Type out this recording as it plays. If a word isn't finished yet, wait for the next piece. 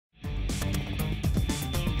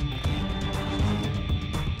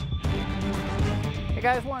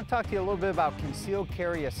Hey guys, I want to talk to you a little bit about concealed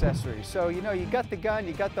carry accessories. So, you got the gun,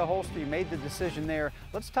 you got the holster, you made the decision there.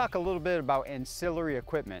 Let's talk a little bit about ancillary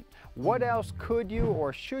equipment. What else could you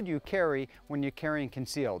or should you carry when you're carrying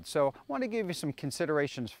concealed? So, I want to give you some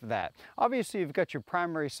considerations for that. Obviously, you've got your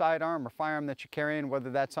primary sidearm or firearm that you're carrying, whether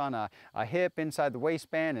that's on a hip, inside the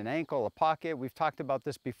waistband, an ankle, a pocket. We've talked about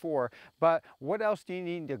this before, but what else do you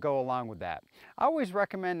need to go along with that? I always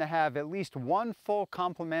recommend to have at least one full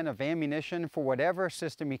complement of ammunition for whatever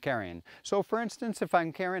system you're carrying. So for instance, if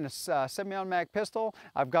I'm carrying a semi-automatic pistol,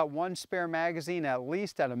 I've got one spare magazine at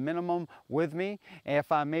least at a minimum with me. If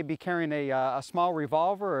I may be carrying a small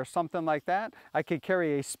revolver or something like that, I could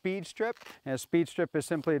carry a speed strip. And a speed strip is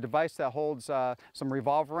simply a device that holds some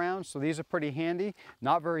revolver rounds. So these are pretty handy,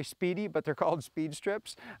 not very speedy, but they're called speed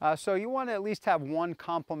strips. So you want to at least have one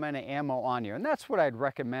complement of ammo on you. And that's what I'd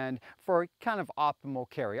recommend for kind of optimal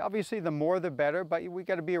carry. Obviously, the more the better, but we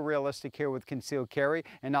got to be realistic here with concealed carry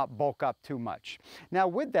and not bulk up too much. Now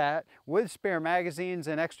with that, with spare magazines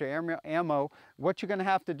and extra ammo, what you're going to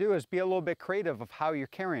have to do is be a little bit creative of how you're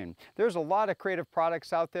carrying. There's a lot of creative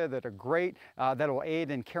products out there that are great that will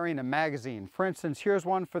aid in carrying a magazine. For instance, here's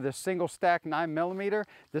one for the single stack 9mm.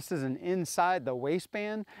 This is an inside the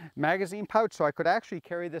waistband magazine pouch, so I could actually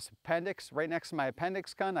carry this appendix right next to my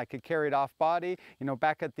appendix gun. I could carry it off body,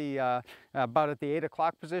 back at the about at the 8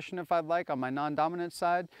 o'clock position if I'd like on my non-dominant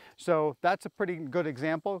side. So that's a pretty good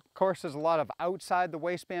example. Of course, there's a lot of outside the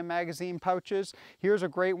waistband magazine pouches. Here's a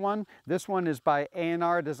great one. This one is by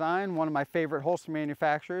A&R Design, one of my favorite holster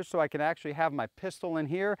manufacturers. So I can actually have my pistol in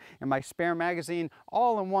here and my spare magazine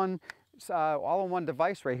all in one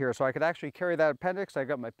device right here. So I could actually carry that appendix. I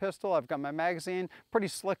got my pistol, I've got my magazine, pretty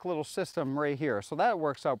slick little system right here. So that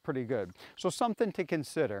works out pretty good. So something to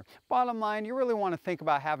consider. Bottom line, you really want to think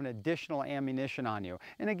about having additional ammunition on you.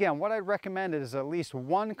 And again, what I'd recommend is at least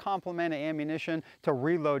one complement of ammunition to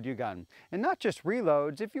reload your gun. And not just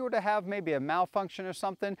reloads, if you were to have maybe a malfunction or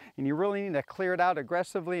something and you really need to clear it out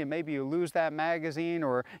aggressively and maybe you lose that magazine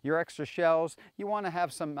or your extra shells, you want to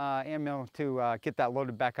have some ammo to get that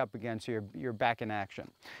loaded back up again so you're back in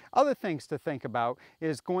action. Other things to think about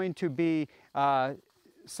is going to be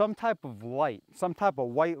some type of light, some type of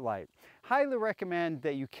white light. Highly recommend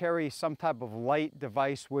that you carry some type of light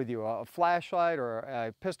device with you, a flashlight or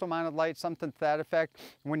a pistol mounted light, something to that effect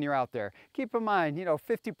when you're out there. Keep in mind,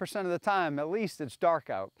 50% of the time at least it's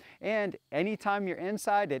dark out. And anytime you're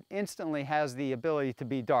inside, it instantly has the ability to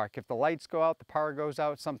be dark. If the lights go out, the power goes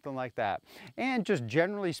out, something like that. And just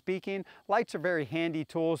generally speaking, lights are very handy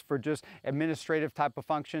tools for just administrative type of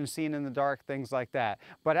functions, seeing in the dark, things like that.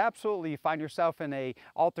 But absolutely, you find yourself in a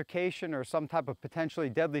altercation or some type of potentially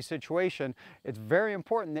deadly situation, it's very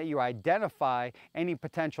important that you identify any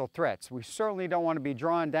potential threats. We certainly don't want to be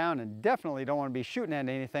drawn down and definitely don't want to be shooting at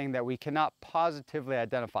anything that we cannot positively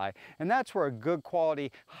identify. And that's where a good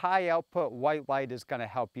quality, high output white light is going to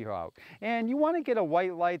help you out. And you want to get a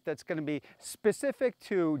white light that's going to be specific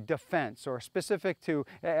to defense or specific to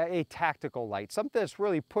a tactical light, something that's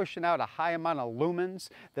really pushing out a high amount of lumens,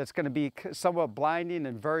 that's going to be somewhat blinding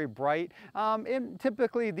and very bright. And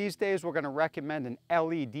typically these days we're going to recommend an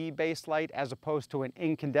LED based light as opposed to an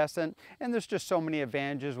incandescent, and there's just so many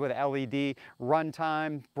advantages with LED: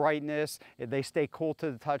 runtime, brightness, they stay cool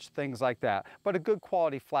to the touch, things like that. But a good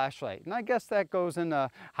quality flashlight, and I guess that goes into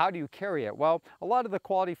how do you carry it. Well, a lot of the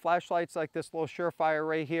quality flashlights like this little Surefire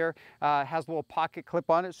right here has a little pocket clip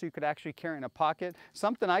on it, so you could actually carry in a pocket.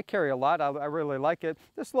 Something I carry a lot, I really like it,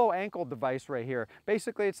 this little ankle device right here.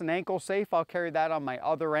 Basically it's an ankle safe. I'll carry that on my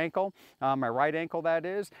other ankle, my right ankle that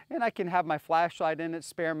is, and I can have my flashlight in it,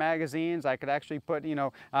 spare magazines. I could actually put,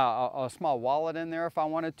 a small wallet in there if I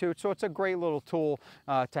wanted to. So it's a great little tool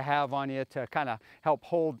to have on you to kind of help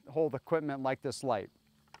hold equipment like this light.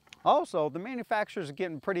 Also, the manufacturers are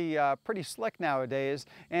getting pretty slick nowadays,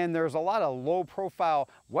 and there's a lot of low-profile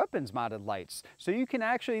weapons-mounted lights. So you can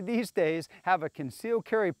actually these days have a concealed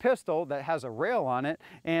carry pistol that has a rail on it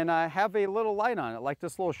and have a little light on it, like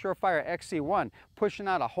this little Surefire XC1, pushing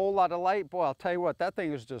out a whole lot of light. Boy, I'll tell you what, that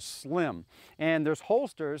thing is just slim. And there's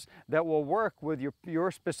holsters that will work with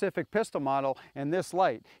your specific pistol model and this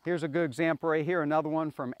light. Here's a good example right here, another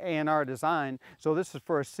one from A&R Design. So this is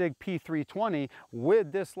for a SIG P320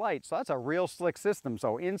 with this light. light. So that's a real slick system.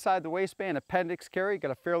 So inside the waistband, appendix carry,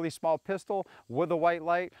 got a fairly small pistol with a white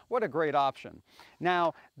light. What a great option.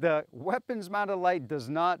 Now, the weapons mounted light does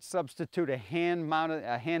not substitute a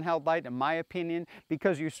handheld light, in my opinion,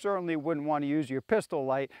 because you certainly wouldn't want to use your pistol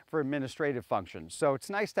light for administrative functions. So it's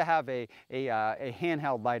nice to have a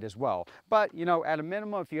handheld light as well. But, you know, at a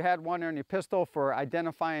minimum, if you had one on your pistol for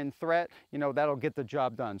identifying threat, you know, that'll get the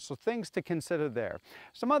job done. So things to consider there.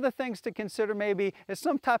 Some other things to consider maybe is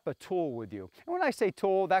some type of tool with you. And when I say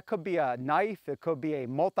tool, that could be a knife, it could be a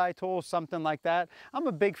multi-tool, something like that. I'm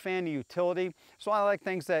a big fan of utility, so I like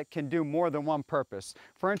things that can do more than one purpose.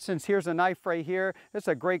 For instance, here's a knife right here. It's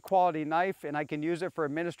a great quality knife, and I can use it for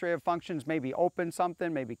administrative functions, maybe open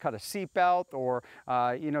something, maybe cut a seatbelt, or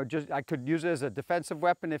you know, just I could use it as a defensive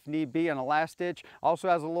weapon if need be, on a last ditch. Also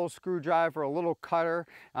has a little screwdriver, a little cutter,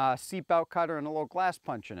 seatbelt cutter, and a little glass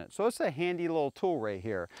punch in it. So it's a handy little tool right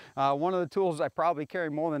here. One of the tools I probably carry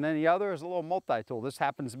more than any other is a little multi-tool. This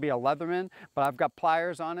happens to be a Leatherman, but I've got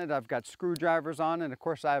pliers on it, I've got screwdrivers on it, and of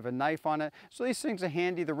course I have a knife on it. So these things are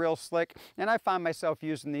handy, they're real slick, and I find myself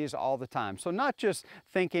using these all the time. So not just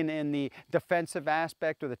thinking in the defensive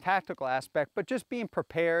aspect or the tactical aspect, but just being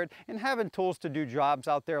prepared and having tools to do jobs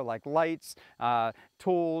out there like lights,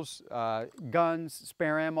 tools, guns,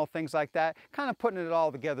 spare ammo, things like that. Kind of putting it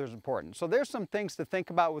all together is important. So there's some things to think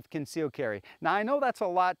about with concealed carry. Now I know that's a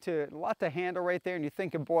lot to handle right there, and you're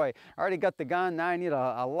thinking, boy, I already got the gun, now I need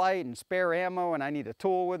a light and spare ammo, and I need a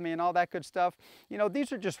tool with me and all that good stuff. You know,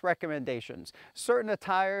 these are just recommendations. Certain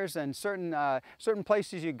attires and certain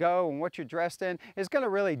places you go and what you're dressed in is going to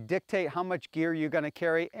really dictate how much gear you're going to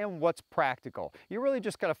carry and what's practical. You really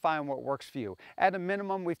just got to find what works for you. At a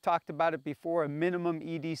minimum, we've talked about it before, a minimum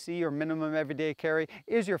EDC or minimum everyday carry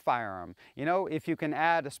is your firearm. You know, if you can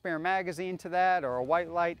add a spare magazine to that or a white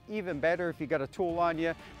light, even better. If you got a tool on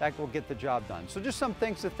you, that will get the job done. So just some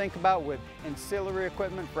things to think about with ancillary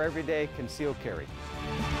equipment for everyday concealed carry.